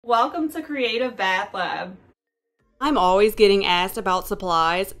Welcome to Creative Bath Lab. I'm always getting asked about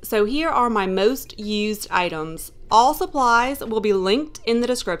supplies, so here are my most used items. All supplies will be linked in the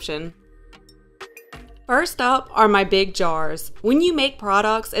description. First up are my big jars. When you make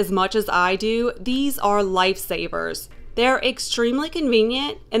products as much as I do, these are lifesavers. They're extremely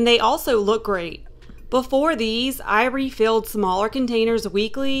convenient and they also look great. Before these, I refilled smaller containers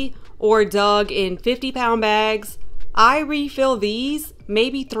weekly or dug in 50-pound bags. I refill these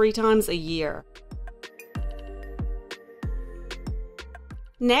maybe 3 times a year.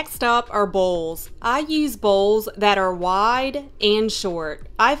 Next up are bowls. I use bowls that are wide and short.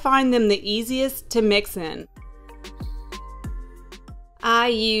 I find them the easiest to mix in. I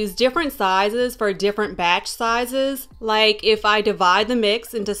use different sizes for different batch sizes. Like if I divide the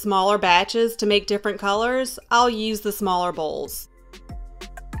mix into smaller batches to make different colors, I'll use the smaller bowls.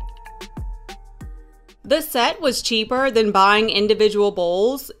 The set was cheaper than buying individual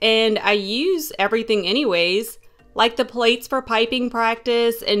bowls, and I use everything anyways, like the plates for piping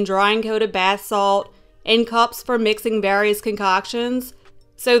practice and drying coated bath salt and cups for mixing various concoctions,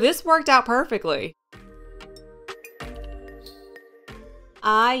 so this worked out perfectly.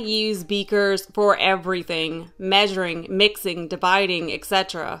 I use beakers for everything: measuring, mixing, dividing,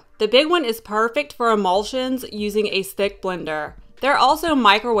 etc. The big one is perfect for emulsions using a stick blender. They're also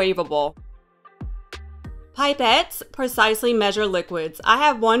microwavable. Pipettes precisely measure liquids. I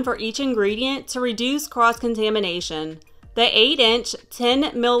have one for each ingredient to reduce cross-contamination. The 8-inch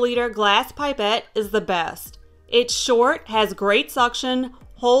 10 milliliter glass pipette is the best. It's short, has great suction,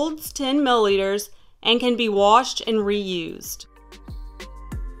 holds 10 milliliters, and can be washed and reused.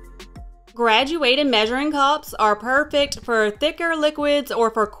 Graduated measuring cups are perfect for thicker liquids or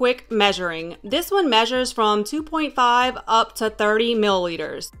for quick measuring. This one measures from 2.5 up to 30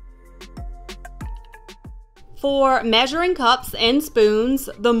 milliliters. For measuring cups and spoons,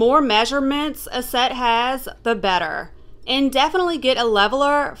 the more measurements a set has, the better. And definitely get a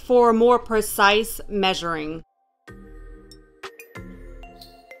leveler for more precise measuring.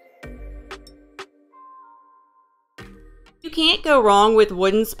 You can't go wrong with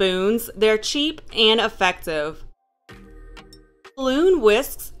wooden spoons. They're cheap and effective. Balloon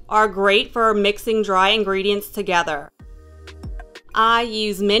whisks are great for mixing dry ingredients together. I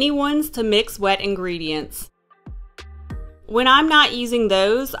use mini ones to mix wet ingredients. When I'm not using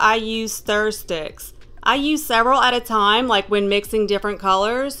those, I use stir sticks. I use several at a time, like when mixing different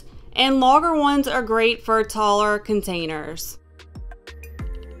colors, and longer ones are great for taller containers.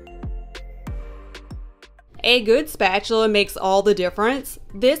 A good spatula makes all the difference.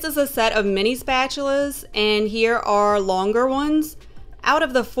 This is a set of mini spatulas, and here are longer ones. Out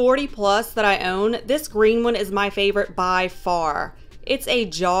of the 40 plus that I own, this green one is my favorite by far. It's a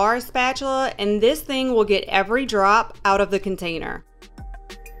jar spatula, and this thing will get every drop out of the container.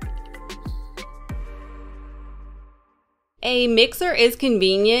 A mixer is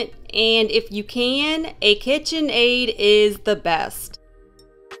convenient, and if you can, a KitchenAid is the best.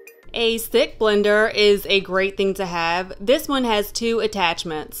 A stick blender is a great thing to have. This one has 2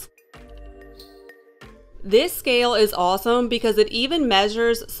 attachments. This scale is awesome because it even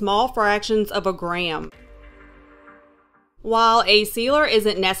measures small fractions of a gram. While a sealer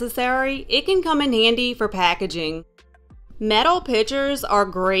isn't necessary, it can come in handy for packaging. Metal pitchers are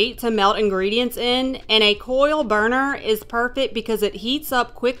great to melt ingredients in, and a coil burner is perfect because it heats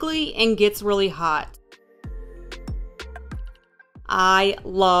up quickly and gets really hot. I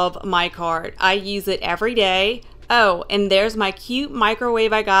love my cart. I use it every day. Oh, and there's my cute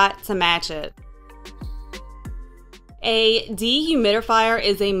microwave I got to match it. A dehumidifier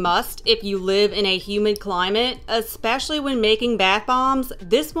is a must if you live in a humid climate, especially when making bath bombs.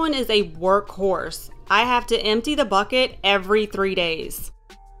 This one is a workhorse. I have to empty the bucket every 3 days.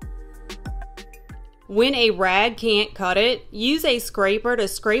 When a rag can't cut it, use a scraper to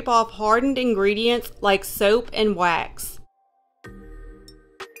scrape off hardened ingredients like soap and wax.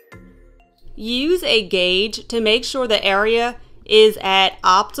 Use a gauge to make sure the area is at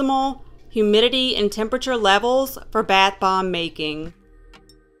optimal humidity and temperature levels for bath bomb making.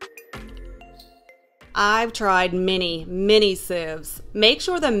 I've tried many sieves. Make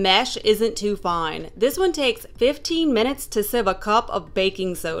sure the mesh isn't too fine. This one takes 15 minutes to sieve a cup of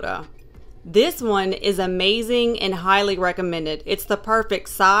baking soda. This one is amazing and highly recommended. It's the perfect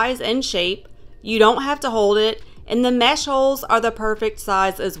size and shape. You don't have to hold it, and the mesh holes are the perfect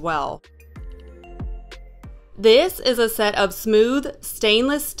size as well. This is a set of smooth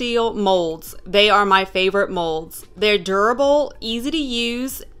stainless steel molds. They are my favorite molds. They're durable, easy to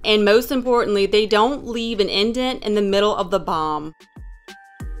use, and most importantly, they don't leave an indent in the middle of the bomb.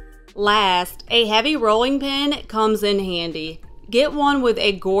 Last, a heavy rolling pin comes in handy. Get one with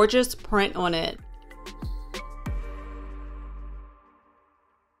a gorgeous print on it.